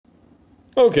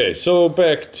Okay, so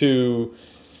back to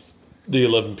the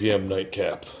 11 p.m.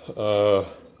 nightcap. I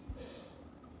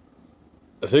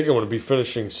think I'm going to be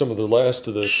finishing some of the last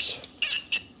of this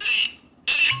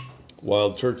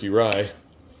wild turkey rye.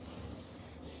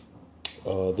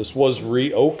 This was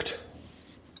re-oaked.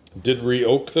 Did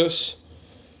re-oak this.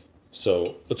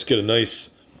 So let's get a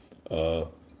nice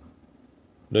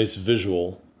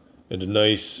visual and a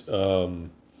nice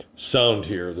sound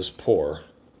here of this pour.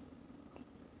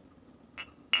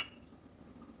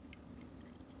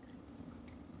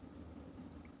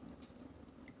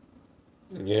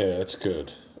 Yeah, it's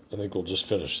good. I think we'll just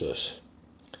finish this.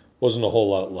 Wasn't a whole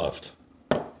lot left.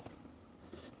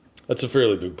 That's a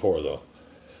fairly big pour, though.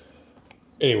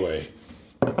 Anyway,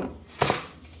 I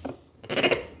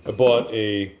bought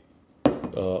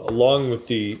along with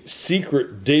the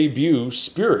secret debut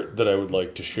spirit that I would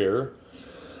like to share.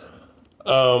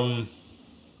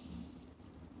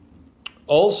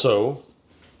 Also,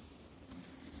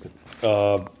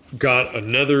 got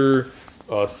another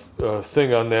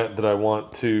thing on that I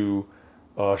want to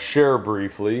share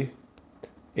briefly,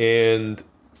 and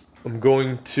I'm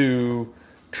going to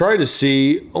try to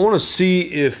see. I want to see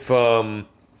if I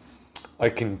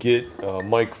can get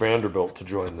Mike Vanderbilt to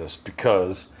join this,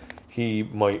 because he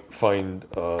might find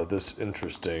this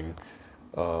interesting.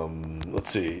 Let's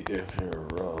see if you're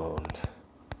around.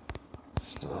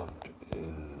 Stop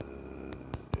in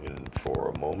for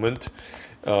a moment.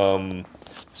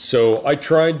 So I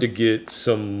tried to get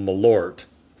some Malort,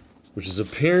 which is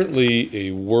apparently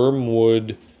a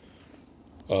wormwood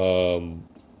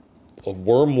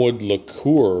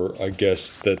liqueur, I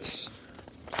guess, that's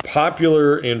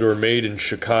popular and or made in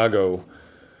Chicago.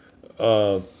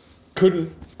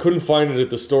 Couldn't find it at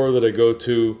the store that I go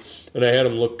to, and I had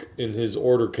him look in his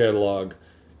order catalog,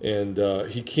 and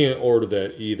he can't order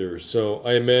that either. So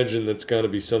I imagine that's got to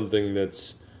be something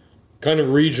that's kind of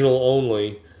regional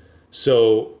only.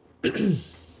 So I'm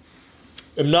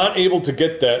not able to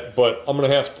get that, but I'm going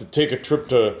to have to take a trip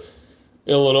to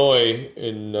Illinois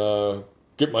and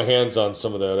get my hands on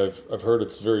some of that. I've heard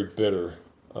it's very bitter.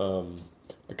 I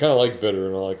kind of like bitter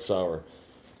and I like sour.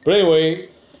 But anyway,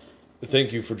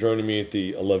 thank you for joining me at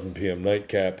the 11 p.m.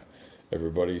 nightcap,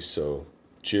 everybody. So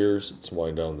cheers. Let's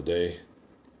wind down the day.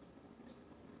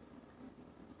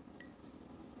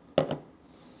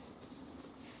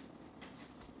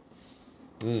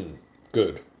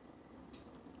 Good.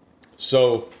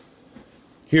 So,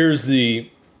 here's the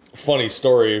funny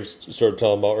story I started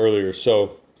telling about earlier.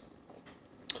 So,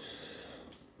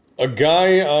 a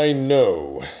guy I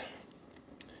know,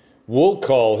 we'll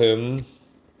call him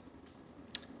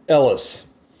Ellis.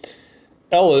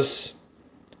 Ellis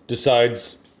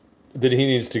decides that he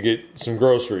needs to get some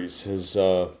groceries. His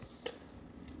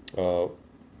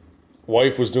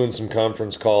wife was doing some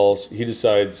conference calls. He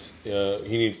decides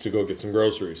he needs to go get some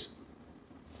groceries.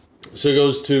 So he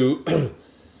goes to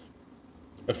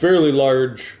a fairly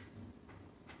large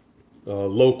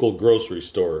local grocery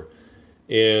store.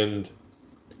 And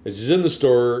as he's in the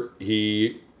store,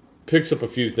 he picks up a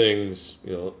few things,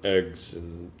 eggs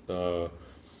and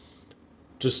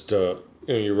just your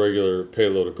regular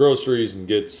payload of groceries, and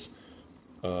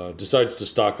decides to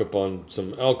stock up on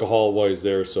some alcohol while he's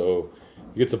there. So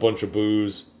he gets a bunch of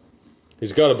booze.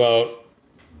 He's got about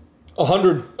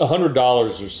 $100 or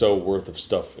so worth of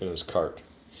stuff in his cart.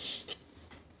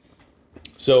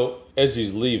 So as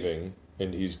he's leaving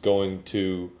and he's going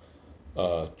to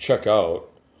check out,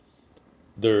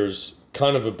 there's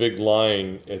kind of a big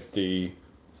line at the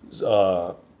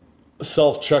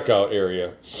self-checkout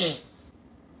area.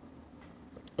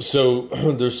 So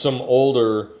there's some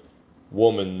older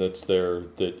woman that's there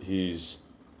that he's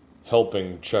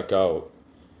helping check out.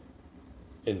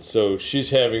 And so she's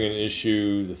having an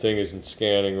issue. The thing isn't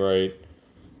scanning right.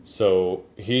 So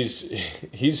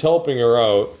he's helping her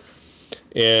out.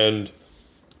 And,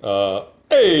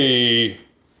 hey,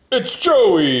 it's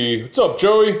Joey. What's up,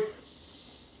 Joey?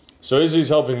 So as he's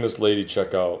helping this lady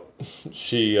check out,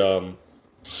 she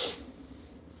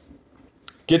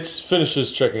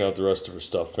finishes checking out the rest of her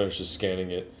stuff, finishes scanning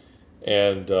it.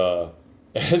 And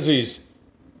as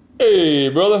hey,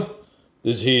 brother,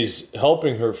 as he's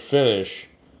helping her finish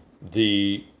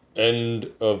the end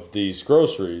of these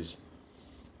groceries,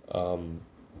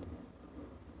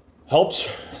 helps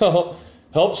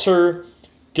her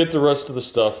get the rest of the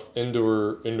stuff into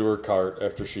her cart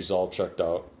after she's all checked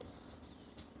out.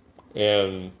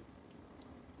 And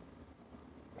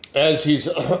as he's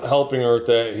helping her with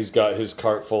that, he's got his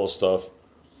cart full of stuff,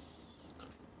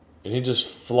 and he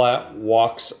just flat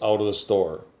walks out of the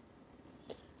store.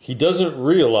 He doesn't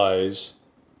realize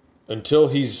until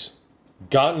he's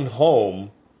gotten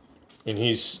home and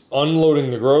he's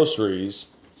unloading the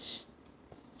groceries.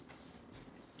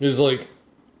 He's like,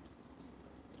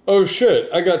 oh shit,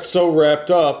 I got so wrapped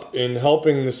up in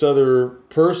helping this other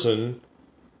person,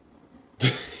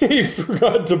 he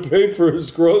forgot to pay for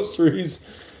his groceries.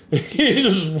 He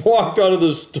just walked out of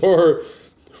the store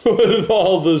with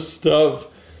all this stuff.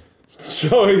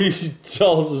 So he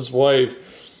tells his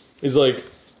wife, he's like,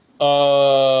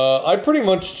 I pretty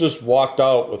much just walked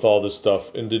out with all this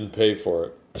stuff and didn't pay for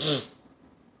it.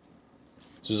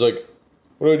 She's like,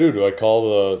 what do? Do I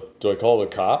call the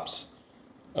cops?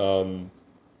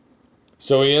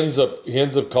 So he ends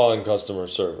up calling customer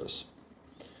service.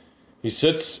 He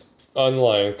sits on the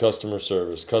line, customer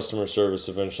service. Customer service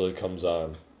eventually comes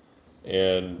on,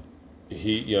 and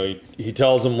he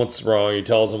tells him what's wrong. He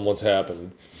tells him what's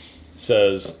happened.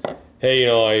 Says,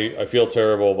 hey, I feel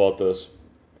terrible about this.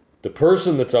 The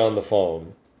person that's on the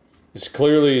phone is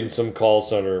clearly in some call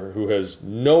center who has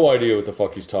no idea what the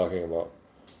fuck he's talking about.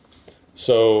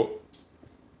 So,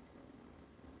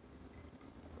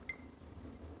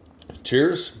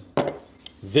 cheers.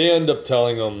 They end up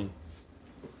telling him,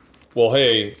 well,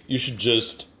 hey, you should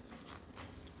just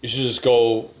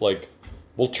go, like,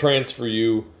 we'll transfer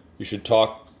you. You should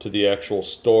talk to the actual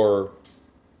store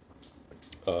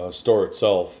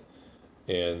itself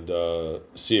and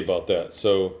see about that.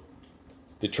 So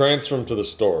they transfer him to the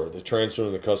store. They transfer him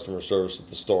to the customer service at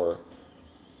the store.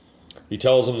 He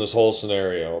tells him this whole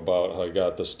scenario about how he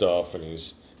got the stuff, and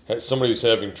somebody was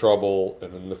having trouble,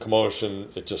 and in the commotion,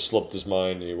 it just slipped his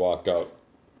mind, and he walked out.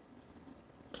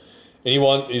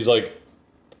 And he's like,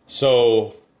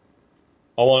 so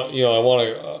I'm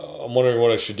wondering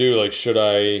what I should do. Like, should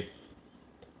I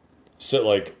sit,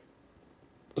 like,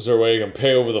 is there a way I can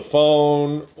pay over the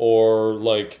phone, or,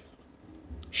 like,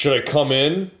 should I come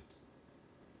in?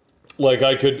 Like,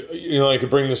 I could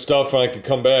bring the stuff and I could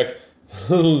come back.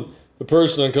 The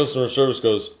person in customer service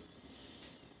goes,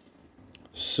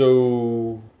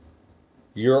 so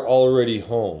you're already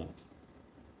home?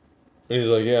 And he's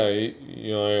like, yeah,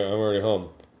 I'm already home.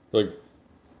 Like,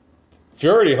 if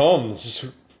you're already home, just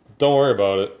don't worry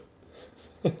about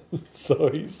it.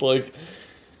 So he's like,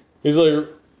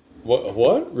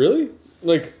 what? Really?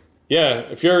 Like, yeah,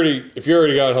 if you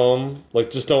already got home, like,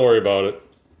 just don't worry about it.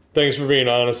 Thanks for being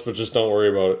honest, but just don't worry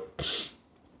about it.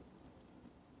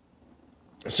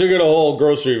 So you get a whole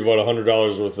grocery of about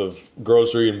 $100 worth of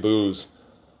grocery and booze,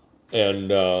 and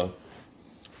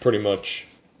pretty much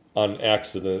on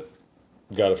accident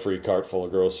got a free cart full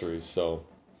of groceries. So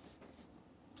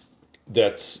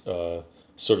that's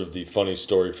sort of the funny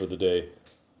story for the day.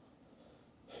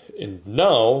 And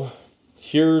now,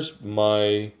 here's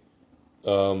my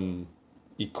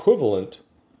equivalent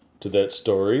to that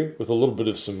story with a little bit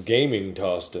of some gaming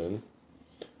tossed in.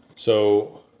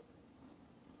 So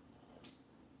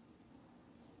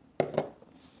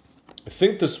I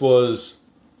think this was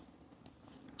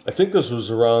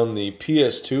around the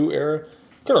PS2 era.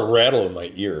 Got a rattle in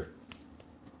my ear.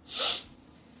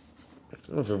 I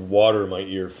don't know if I have water in my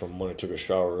ear from when I took a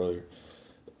shower earlier.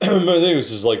 But I think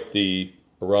this is like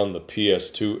around the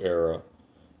PS2 era.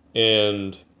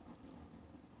 And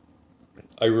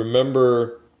I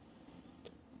remember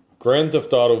Grand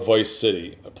Theft Auto Vice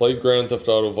City. I played Grand Theft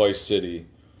Auto Vice City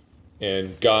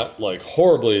and got, like,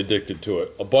 horribly addicted to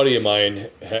it. A buddy of mine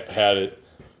had it,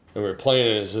 and we were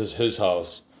playing it at his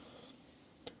house.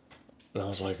 And I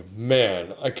was like,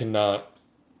 man, I can't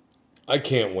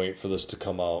wait for this to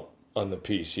come out on the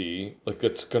PC. Like,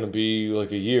 it's going to be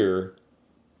like a year.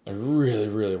 I really,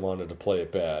 really wanted to play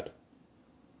it bad.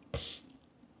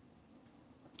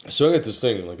 So I get this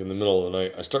thing, like, in the middle of the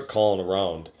night. I start calling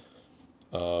around.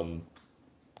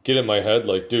 Get in my head,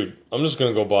 like, dude, I'm just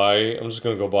gonna go buy a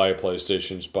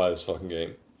PlayStation, just buy this fucking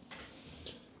game.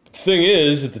 But the thing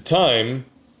is, at the time,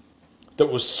 that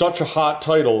was such a hot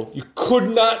title, you could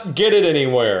not get it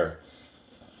anywhere.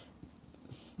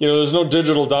 There's no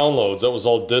digital downloads. That was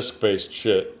all disc-based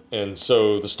shit. And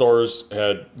so the stores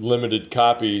had limited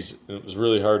copies, and it was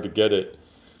really hard to get it.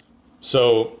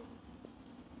 So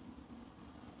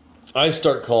I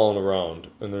start calling around,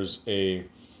 and there's a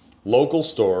local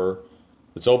store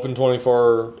that's open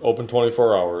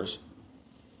 24 hours,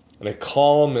 and I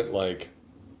call them at like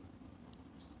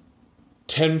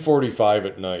 10:45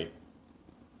 at night.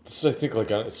 This is, I think,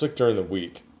 it's like during the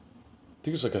week. I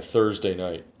think it's like a Thursday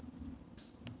night.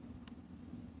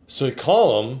 So I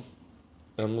call them,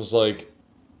 and I was like,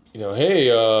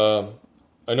 hey,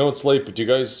 I know it's late, but do you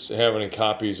guys have any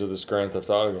copies of this Grand Theft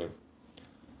Auto game?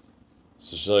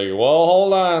 So she's like, well,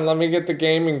 hold on, let me get the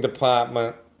gaming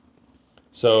department.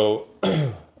 So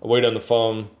I wait on the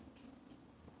phone.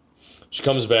 She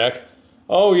comes back.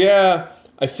 Oh, yeah,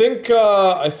 I think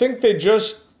they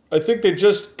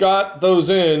just got those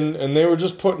in, and they were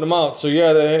just putting them out. So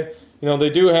yeah, they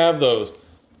do have those.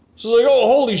 So it's like, oh,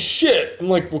 holy shit! I'm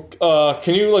like, well,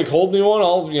 can you like hold me one?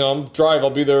 I'll drive. I'll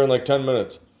be there in like 10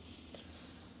 minutes.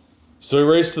 So we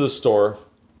race to the store.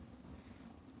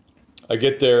 I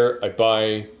get there. I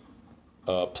buy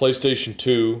PlayStation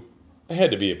 2. It had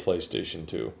to be a PlayStation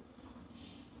 2.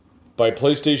 Buy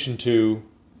PlayStation 2.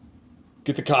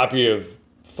 Get the copy of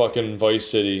fucking Vice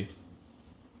City.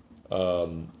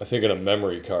 I think in a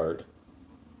memory card.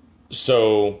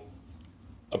 So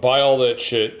I buy all that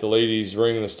shit. The lady's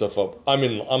ringing the stuff up. I'm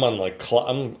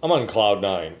on cloud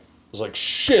nine. I was like,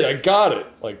 shit, I got it.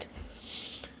 Like,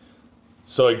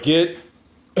 so I get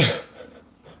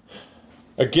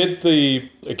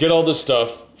all this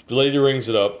stuff. The lady rings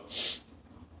it up.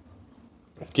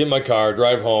 Get my car,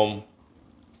 drive home.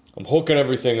 I'm hooking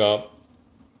everything up.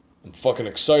 I'm fucking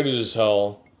excited as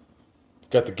hell.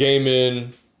 Got the game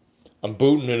in. I'm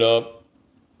booting it up.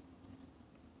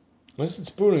 As it's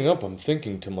booting up, I'm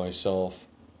thinking to myself,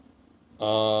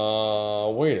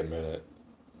 wait a minute.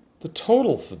 The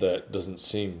total for that doesn't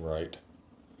seem right.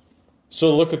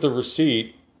 So look at the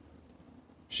receipt.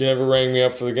 She never rang me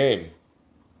up for the game.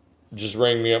 Just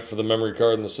rang me up for the memory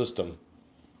card in the system.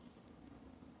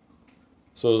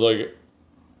 So I was like,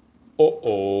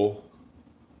 uh-oh.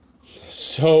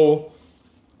 So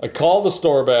I the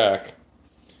store back.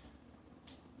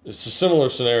 It's a similar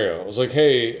scenario. I was like,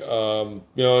 hey, I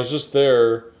was just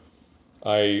there.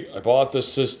 I bought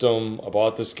this system. I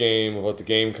bought this game. I bought the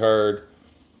game card.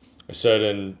 I said,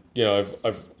 and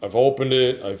I've opened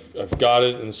it. I've got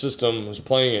it in the system. I was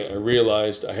playing it. I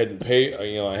realized I hadn't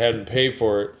paid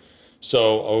for it.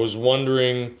 So I was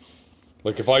wondering,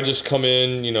 like, if I just come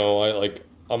in,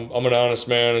 I'm an honest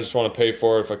man. I just want to pay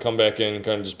for it. If I come back in,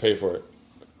 kind of just pay for it.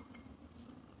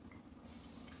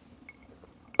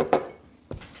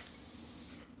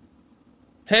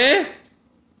 Huh?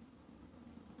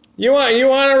 You want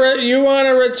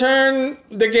to return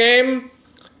the game?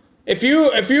 If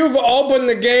you've opened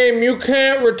the game, you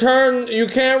can't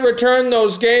return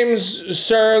those games,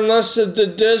 sir, unless the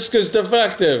disc is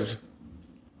defective.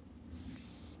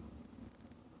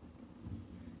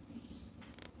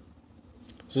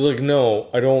 So it's like, no,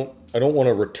 I don't want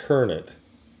to return it.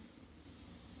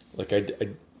 Like I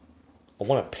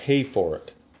want to pay for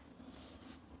it.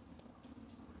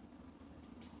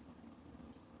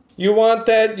 You want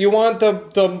that? You want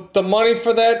the money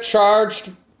for that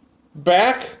charged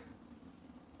back?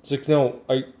 It's like, no,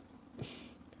 I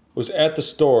was at the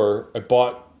store. I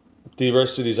bought the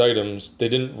rest of these items. They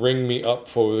didn't ring me up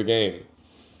for the game.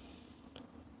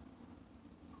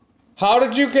 How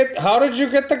did you get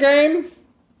the game?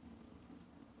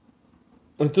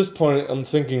 At this point, I'm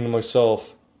thinking to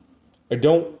myself, I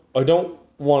don't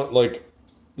want, like,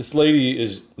 this lady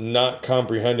is not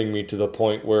comprehending me to the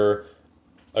point where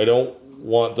I don't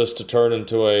want this to turn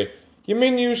into a, you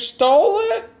mean you stole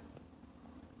it?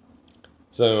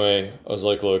 So anyway, I was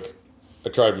like, look, I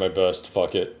tried my best,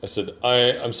 fuck it. I said,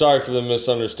 I'm sorry for the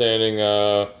misunderstanding,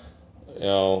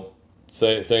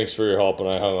 thanks for your help, and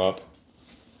I hung up.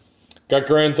 Got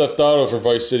Grand Theft Auto for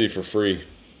Vice City for free.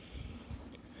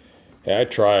 Yeah, I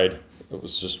tried. It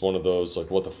was just one of those,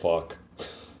 like, what the fuck?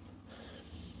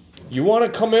 You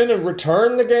want to come in and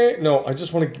return the game? No, I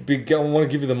just want to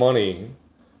give you the money.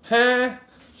 Huh?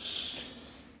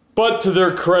 But to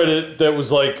their credit, that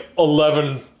was like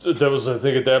 11. That was, I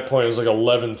think, at that point it was like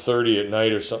 11:30 at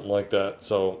night or something like that.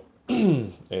 So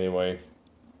anyway,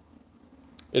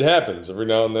 it happens every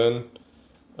now and then.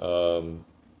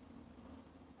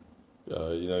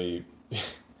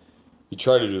 You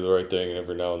try to do the right thing, and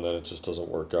every now and then it just doesn't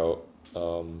work out.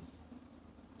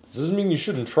 This doesn't mean you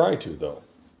shouldn't try to, though.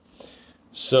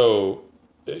 So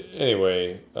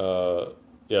anyway,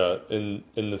 yeah, and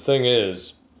the thing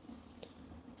is,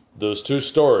 those two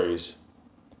stories,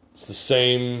 it's the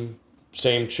same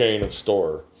chain of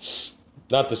store.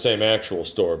 Not the same actual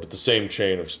store, but the same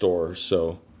chain of stores.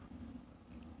 So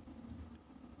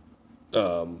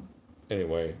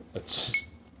anyway, it's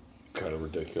just kind of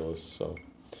ridiculous. So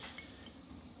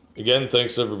again,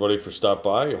 thanks everybody for stopping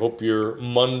by. I hope your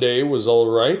Monday was all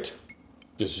right.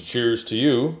 Just cheers to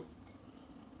you.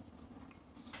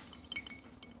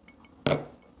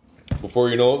 Before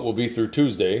you know it, we'll be through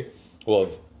Tuesday. We'll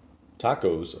have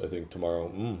tacos, I think,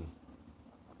 tomorrow.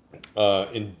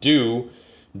 And do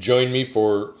join me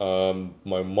for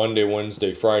my Monday,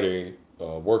 Wednesday, Friday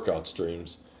workout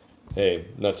streams. Hey,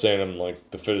 not saying I'm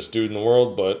like the fittest dude in the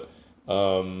world, but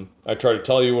I try to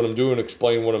tell you what I'm doing,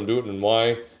 explain what I'm doing and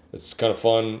why. It's kind of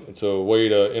fun. It's a way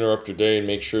to interrupt your day and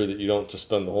make sure that you don't just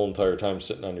spend the whole entire time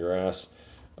sitting on your ass.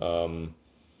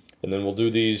 And then we'll do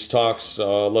these talks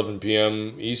 11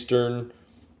 p.m. Eastern,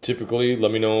 typically.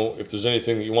 Let me know if there's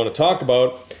anything that you want to talk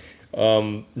about.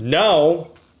 Now,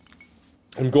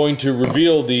 I'm going to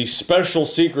reveal the special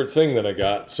secret thing that I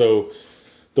got. So,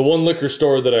 the one liquor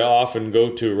store that I often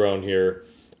go to around here,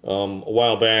 a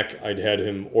while back, I'd had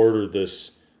him order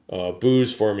this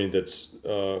booze for me that's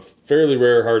fairly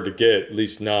rare, hard to get, at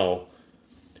least now.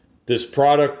 This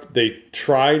product, they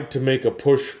tried to make a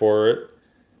push for it.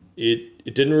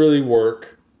 It didn't really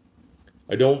work.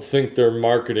 I don't think their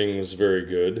marketing was very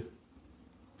good.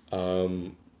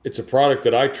 It's a product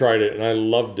that I tried it and I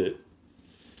loved it.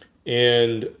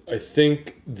 And I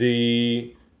think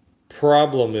the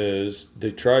problem is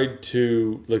they tried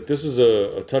to, like, this is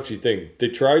a touchy thing. They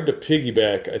tried to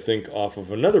piggyback, I think, off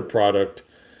of another product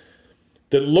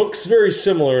that looks very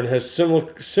similar and has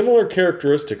similar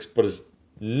characteristics, but is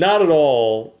not at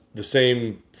all the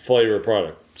same flavor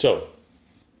product. So,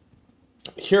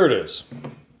 here it is.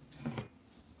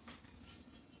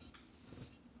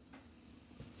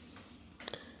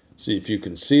 See if you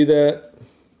can see that.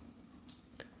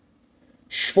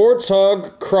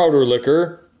 Schwarzhog Crowder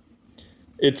Liquor.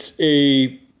 It's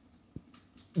a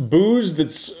booze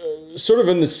that's sort of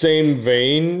in the same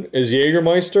vein as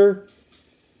Jägermeister.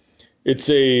 It's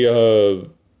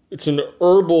an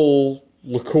herbal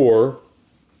liqueur.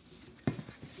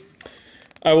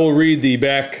 I will read the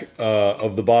back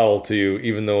of the bottle to you,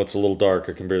 even though it's a little dark.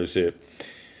 I can barely see it.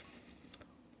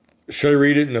 Should I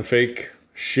read it in a fake,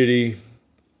 shitty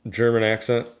German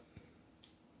accent?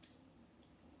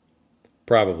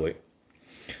 Probably.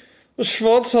 The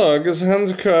Schwarzhog is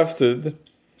handcrafted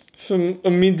from a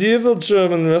medieval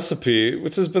German recipe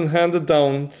which has been handed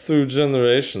down through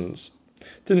generations.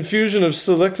 The infusion of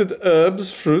selected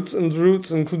herbs, fruits, and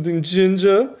roots, including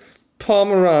ginger,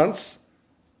 pomeranz,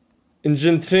 and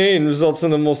gentian, results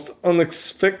in a most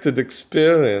unexpected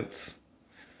experience.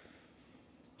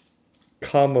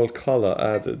 Caramel color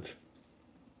added.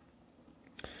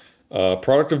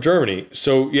 Product of Germany.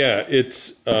 So yeah,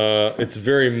 it's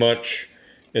very much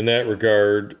in that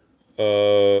regard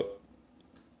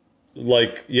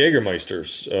like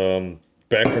Jägermeisters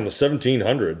back from the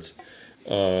 1700s.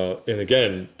 And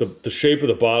again, the shape of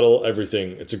the bottle,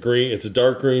 everything. It's a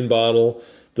dark green bottle.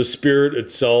 The spirit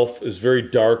itself is very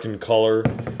dark in color,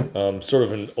 sort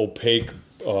of an opaque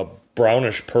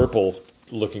brownish purple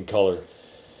looking color.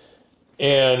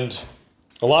 And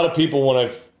a lot of people, when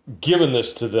I've given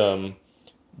this to them,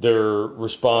 their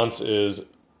response is,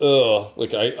 ugh,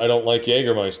 like I don't like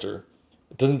Jägermeister.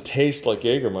 It doesn't taste like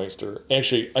Jägermeister.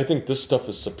 Actually, I think this stuff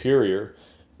is superior.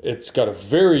 It's got a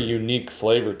very unique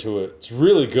flavor to it. It's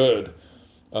really good.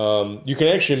 You can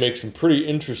actually make some pretty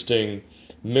interesting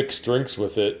mixed drinks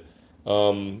with it.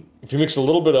 If you mix a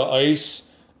little bit of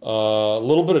ice, a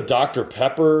little bit of Dr.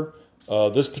 Pepper,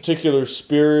 this particular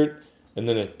spirit, and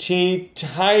then a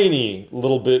tiny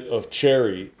little bit of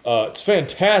cherry. It's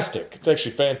fantastic. It's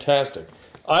actually fantastic.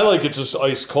 I like it just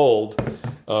ice cold.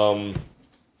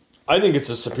 I think it's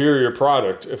a superior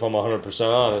product, if I'm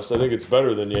 100% honest. I think it's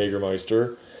better than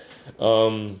Jägermeister.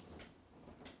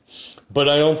 But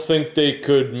I don't think they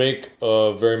could make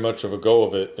very much of a go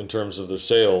of it in terms of their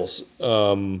sales.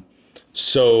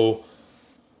 So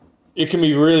it can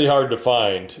be really hard to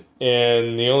find.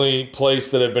 And the only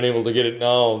place that I've been able to get it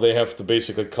now, they have to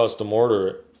basically custom order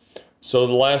it. So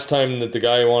the last time that the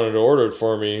guy wanted to order it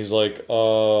for me, he's like,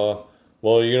 well,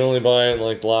 you can only buy it in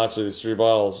like lots of these 3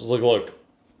 bottles. I was like, look,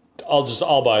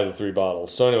 I'll buy the 3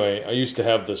 bottles. So anyway, I used to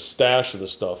have this stash of the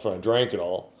stuff and I drank it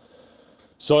all.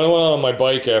 So I went on my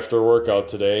bike after a workout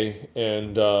today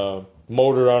and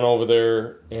motored on over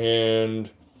there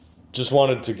and just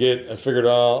wanted to I figured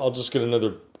I'll just get another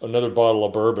bottle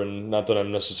of bourbon. Not that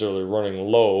I'm necessarily running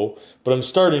low, but I'm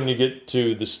starting to get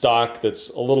to the stock that's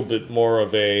a little bit more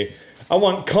of I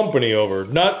want company over.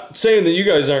 Not saying that you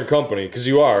guys aren't company, because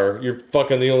you are. You're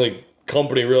fucking the only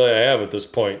company really I have at this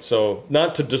point. So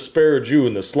not to disparage you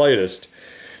in the slightest,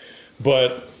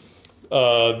 but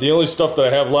the only stuff that I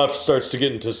have left starts to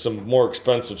get into some more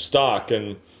expensive stock,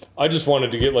 and I just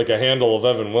wanted to get like a handle of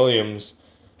Evan Williams.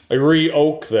 I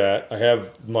re-oak that. I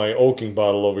have my oaking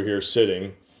bottle over here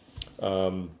sitting.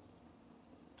 So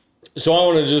I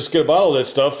wanted to just get a bottle of that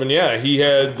stuff, and yeah, he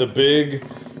had the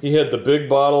big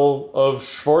bottle of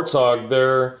Schwarzhog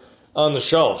there on the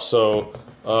shelf. So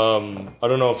I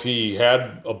don't know if he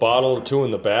had a bottle or 2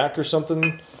 in the back or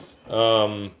something,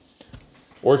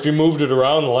 or if he moved it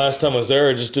around. The last time I was there,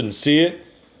 I just didn't see it.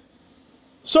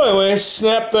 So anyway, I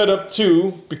snapped that up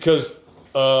too because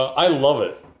I love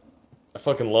it. I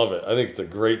fucking love it. I think it's a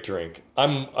great drink. I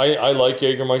like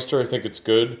Jägermeister. I think it's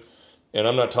good. And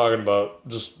I'm not talking about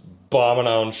just bombing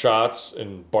down shots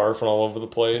and barfing all over the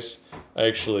place. I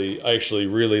actually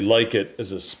really like it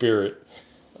as a spirit.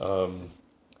 I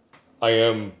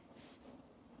am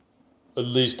at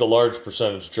least a large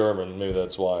percentage German. Maybe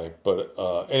that's why. But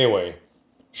anyway,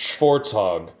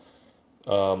 Schwarzhog.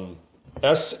 Schwartzhog.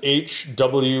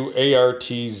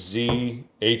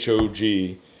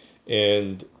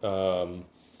 And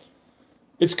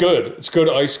it's good. It's good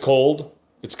ice cold.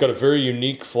 It's got a very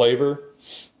unique flavor.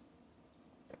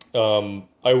 I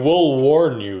will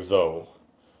warn you, though.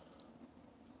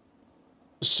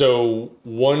 So,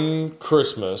 several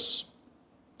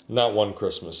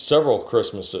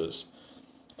Christmases,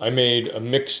 I made a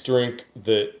mixed drink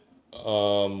that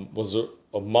was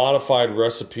a modified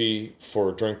recipe for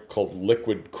a drink called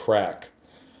liquid crack.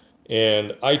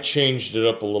 And I changed it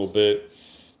up a little bit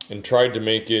and tried to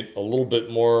make it a little bit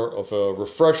more of a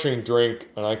refreshing drink,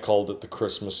 and I called it the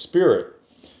Christmas Spirit.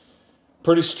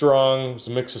 Pretty strong. It's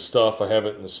a mix of stuff. I have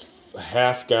it in this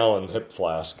half-gallon hip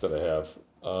flask that I have.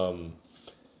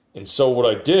 And so what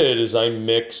I did is I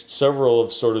mixed several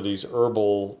of sort of these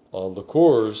herbal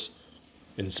liqueurs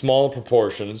in small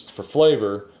proportions for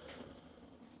flavor.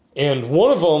 And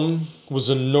one of them was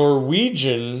a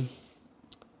Norwegian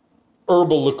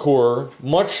herbal liqueur,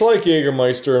 much like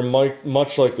Jägermeister and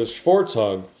much like the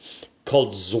Schwarzhog, called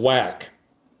Zwack.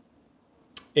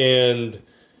 And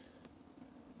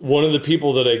one of the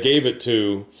people that I gave it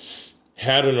to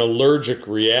had an allergic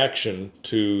reaction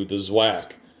to the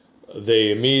Zwack.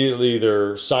 They immediately,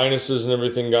 their sinuses and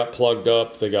everything got plugged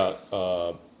up. They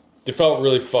felt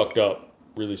really fucked up,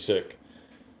 really sick.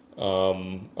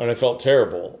 And I felt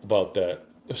terrible about that.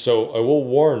 So I will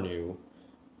warn you,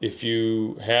 if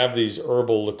you have these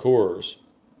herbal liqueurs,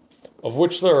 of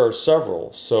which there are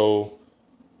several. So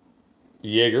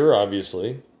Jaeger,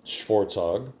 obviously,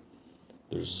 Schwarzhog.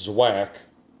 There's Zwack.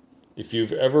 If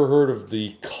you've ever heard of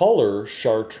the color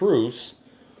chartreuse,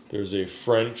 there's a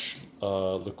French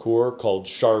liqueur called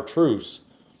chartreuse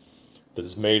that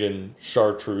is made in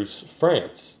Chartreuse,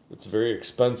 France. It's very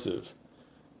expensive.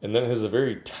 And then it has a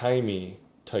very timey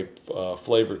type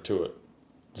flavor to it.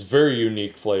 It's a very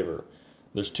unique flavor.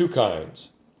 There's two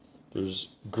kinds.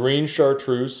 There's green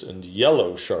chartreuse and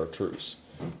yellow chartreuse,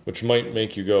 which might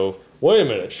make you go, wait a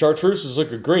minute, chartreuse is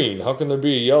like a green. How can there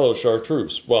be a yellow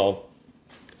chartreuse? Well,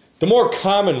 the more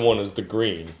common one is the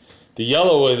green. The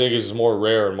yellow, I think, is more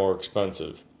rare and more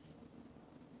expensive.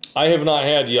 I have not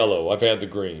had yellow. I've had the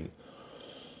green.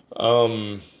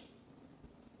 And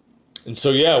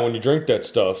so, yeah, when you drink that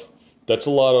stuff, that's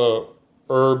a lot of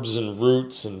herbs and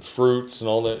roots and fruits and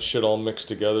all that shit all mixed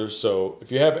together. So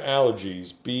if you have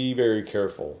allergies, be very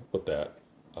careful with that.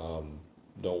 Don't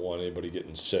want anybody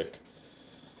getting sick.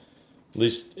 At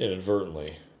least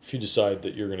inadvertently. If you decide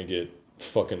that you're going to get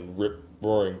fucking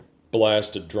rip-roaring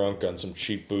blasted drunk on some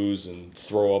cheap booze and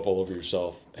throw up all over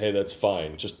yourself, hey, that's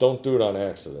fine. Just don't do it on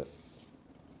accident.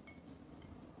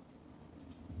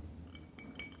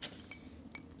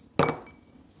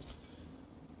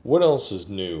 What else is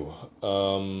new?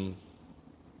 I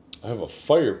have a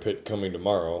fire pit coming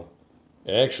tomorrow.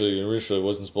 It actually initially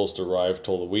wasn't supposed to arrive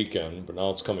till the weekend, but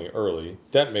now it's coming early.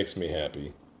 That makes me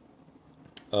happy.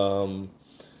 Outside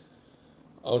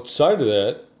of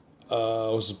that,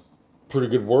 it was a pretty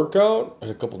good workout. I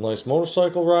had a couple nice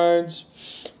motorcycle rides.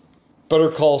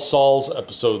 Better Call Saul's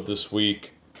episode this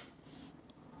week,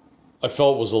 I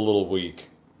felt was a little weak.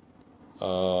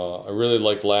 I really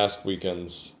liked last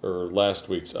week's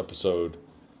episode.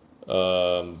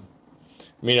 I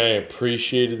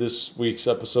appreciated this week's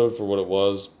episode for what it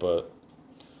was, but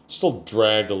still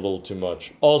dragged a little too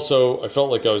much. Also, I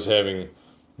felt like I was having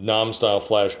Nam-style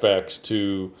flashbacks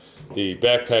to the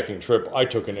backpacking trip I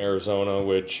took in Arizona,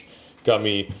 which got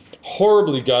me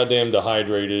horribly goddamn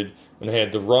dehydrated and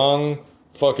had the wrong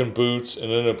fucking boots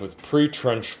and ended up with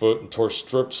pre-trench foot and tore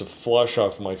strips of flesh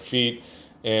off my feet.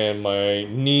 And my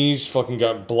knees fucking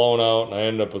got blown out, and I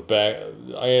ended up with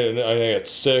I got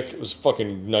sick. It was a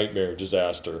fucking nightmare,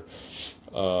 disaster.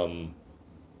 On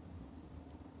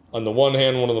the one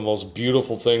hand, one of the most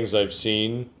beautiful things I've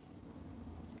seen.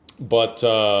 But,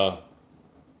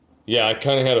 yeah, I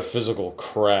kind of had a physical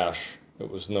crash. It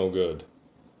was no good.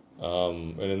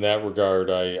 And in that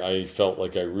regard, I felt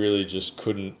like I really just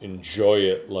couldn't enjoy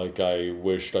it like I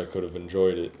wished I could have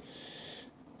enjoyed it.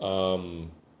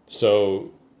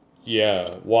 So,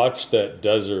 yeah, watch that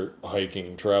desert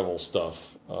hiking travel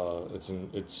stuff.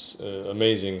 It's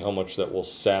amazing how much that will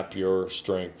sap your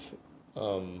strength.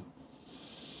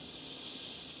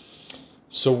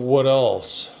 So what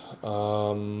else?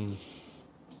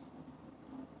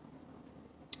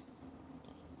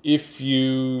 If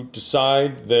you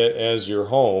decide that as your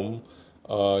home,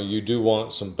 you do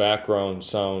want some background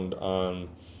sound on.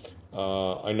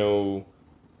 I know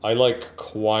I like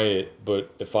quiet,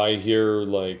 but if I hear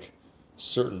like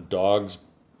certain dogs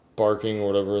barking or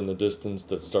whatever in the distance,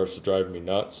 that starts to drive me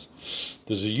nuts.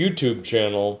 There's a YouTube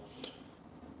channel.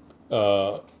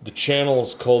 The channel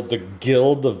is called the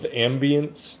Guild of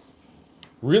Ambience.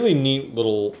 Really neat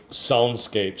little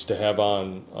soundscapes to have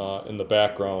on in the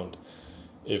background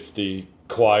if the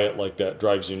quiet like that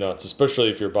drives you nuts, especially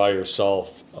if you're by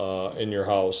yourself in your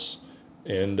house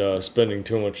and spending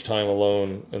too much time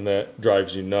alone and that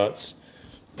drives you nuts.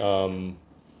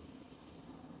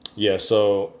 Yeah,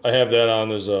 so I have that on.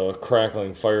 There's a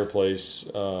crackling fireplace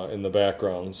in the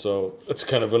background, so it's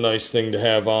kind of a nice thing to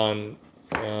have on.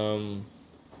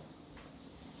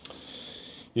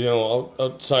 You know,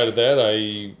 outside of that,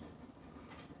 I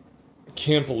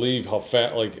can't believe how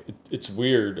fast, like, it's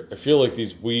weird. I feel like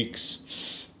these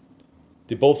weeks,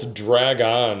 they both drag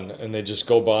on and they just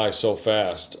go by so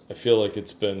fast. I feel like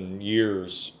it's been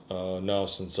years now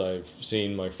since I've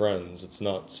seen my friends. It's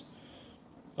nuts.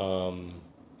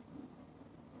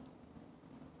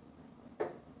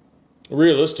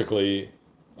 Realistically,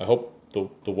 I hope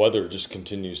the weather just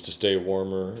continues to stay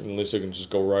warmer, and at least I can just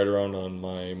go ride around on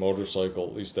my motorcycle.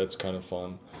 At least that's kind of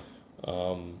fun.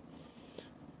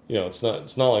 You know, it's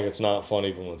not like it's not fun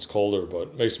even when it's colder, but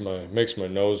it makes my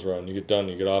nose run. You get done,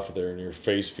 you get off of there, and your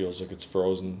face feels like it's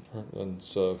frozen, and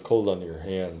it's cold under your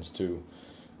hands too.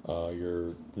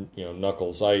 Your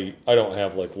knuckles. I don't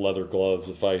have like leather gloves.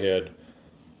 If I had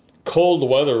cold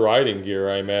weather riding gear,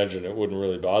 I imagine it wouldn't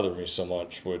really bother me so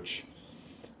much, which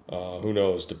who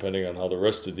knows, depending on how the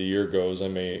rest of the year goes. I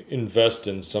may invest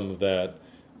in some of that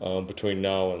between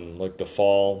now and like the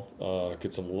fall.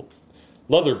 Get some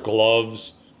leather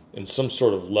gloves and some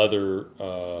sort of leather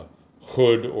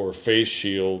hood or face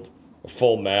shield, a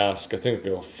full mask. I think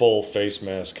like a full face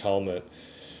mask, helmet.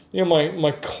 You know,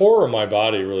 my core of my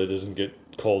body really doesn't get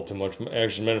cold too much. Actually,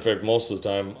 as a matter of fact, most of the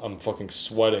time I'm fucking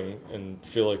sweating and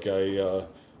feel like I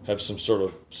have some sort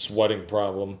of sweating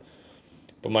problem.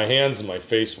 But my hands and my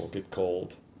face will get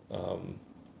cold.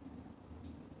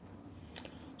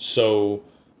 So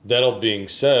that all being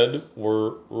said,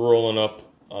 we're rolling up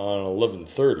on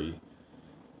 11:30.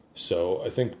 So I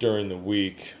think during the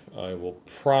week I will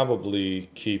probably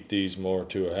keep these more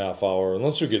to a half hour,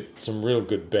 unless we get some real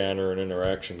good banter and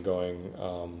interaction going.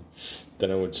 Then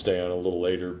I would stay on a little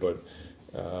later, but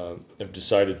I've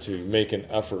decided to make an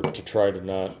effort to try to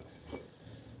not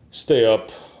stay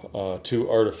up too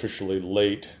artificially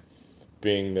late,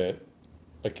 being that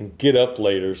I can get up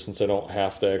later since I don't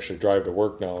have to actually drive to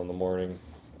work now in the morning.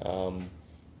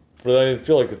 But I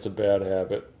feel like it's a bad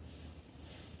habit.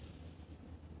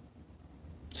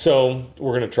 So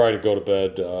we're going to try to go to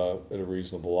bed at a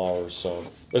reasonable hour. So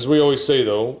as we always say,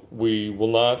 though, we're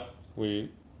going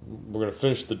to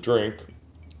finish the drink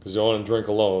because you don't want to drink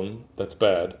alone. That's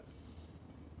bad.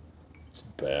 It's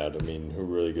bad. I mean, who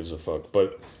really gives a fuck?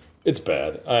 But it's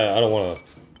bad. I don't want to.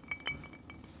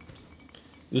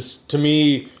 This, to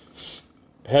me,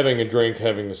 having a drink,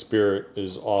 having a spirit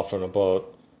is often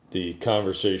about the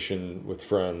conversation with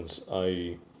friends.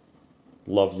 I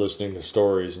love listening to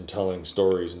stories and telling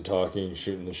stories and talking and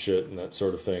shooting the shit and that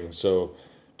sort of thing. So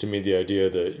to me, the idea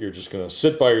that you're just going to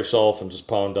sit by yourself and just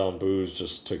pound down booze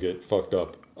just to get fucked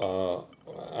up, I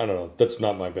don't know. That's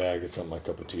not my bag. It's not my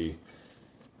cup of tea.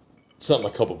 It's not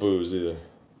my cup of booze either.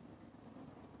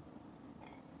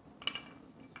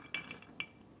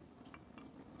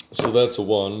 So that's a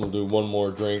one. We'll do one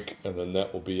more drink, and then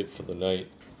that will be it for the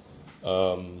night.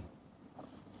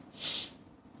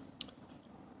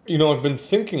 You know, I've been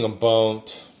thinking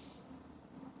about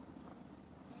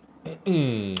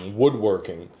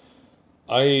woodworking.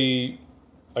 I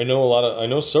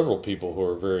know several people who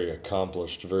are very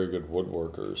accomplished, very good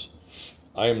woodworkers.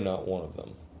 I am not one of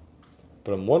them.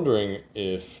 But I'm wondering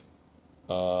if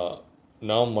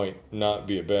now might not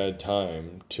be a bad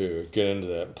time to get into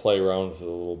that and play around with it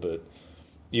a little bit.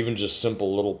 Even just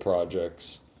simple little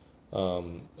projects.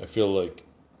 I feel like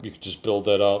you could just build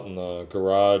that out in the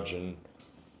garage, and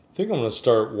I think I'm going to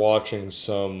start watching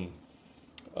some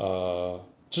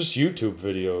just YouTube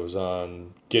videos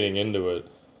on getting into it.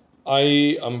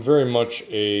 I'm very much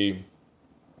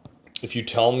if you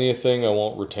tell me a thing, I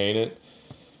won't retain it.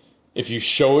 If you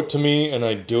show it to me and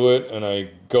I do it and I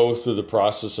go through the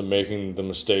process of making the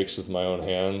mistakes with my own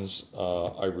hands,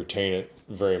 I retain it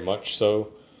very much so.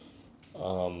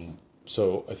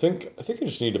 So I think I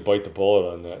just need to bite the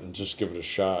bullet on that and just give it a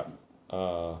shot.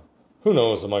 Who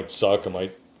knows? I might suck. I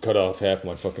might cut off half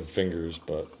my fucking fingers,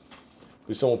 but at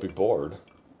least I won't be bored.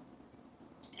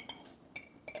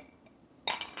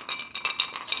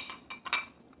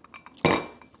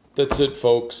 that's it,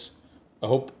 folks. I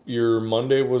hope your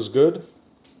Monday was good.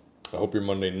 I hope your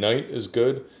Monday night is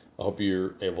good. I hope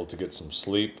you're able to get some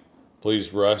sleep.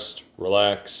 Please rest,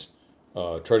 relax,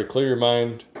 try to clear your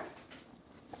mind.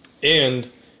 And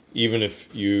even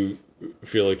if you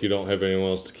feel like you don't have anyone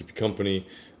else to keep you company,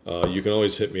 you can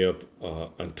always hit me up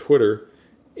on Twitter.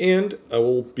 And I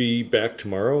will be back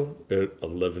tomorrow at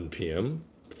 11 p.m.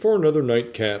 for another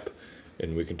Nightcap.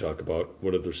 And we can talk about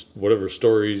whatever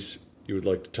stories you would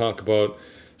like to talk about.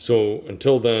 So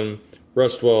until then,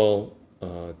 rest well,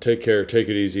 take care, take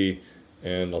it easy,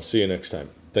 and I'll see you next time.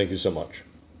 Thank you so much.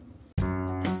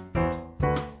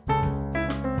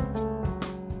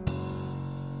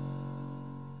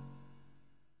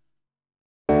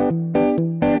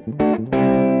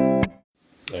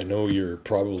 I know you're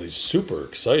probably super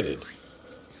excited.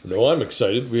 No, I'm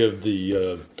excited. We have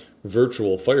the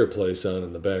virtual fireplace on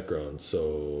in the background,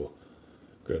 so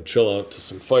I'm going to chill out to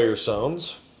some fire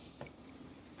sounds.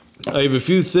 I have a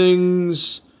few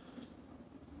things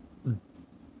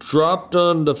dropped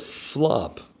on the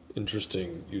flop.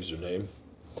 Interesting username.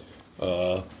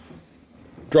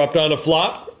 Dropped on a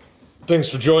flop. Thanks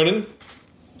for joining.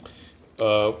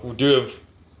 We do have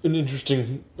an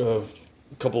interesting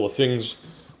couple of things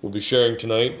we'll be sharing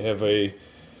tonight. Have a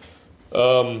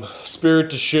spirit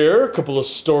to share, a couple of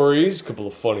stories, a couple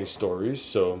of funny stories.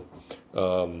 So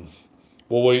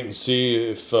we'll wait and see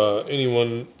if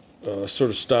anyone sort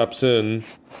of stops in.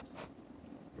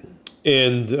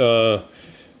 And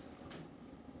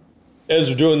as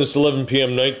we're doing this 11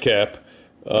 p.m. Nightcap,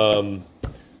 I'm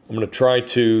going to try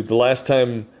to... The last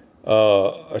time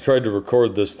I tried to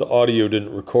record this, the audio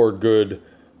didn't record good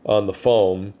on the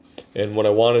phone. And what I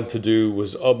wanted to do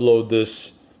was upload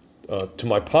this to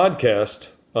my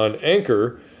podcast on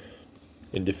Anchor.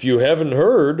 And if you haven't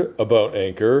heard about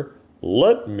Anchor,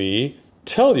 let me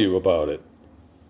tell you about it.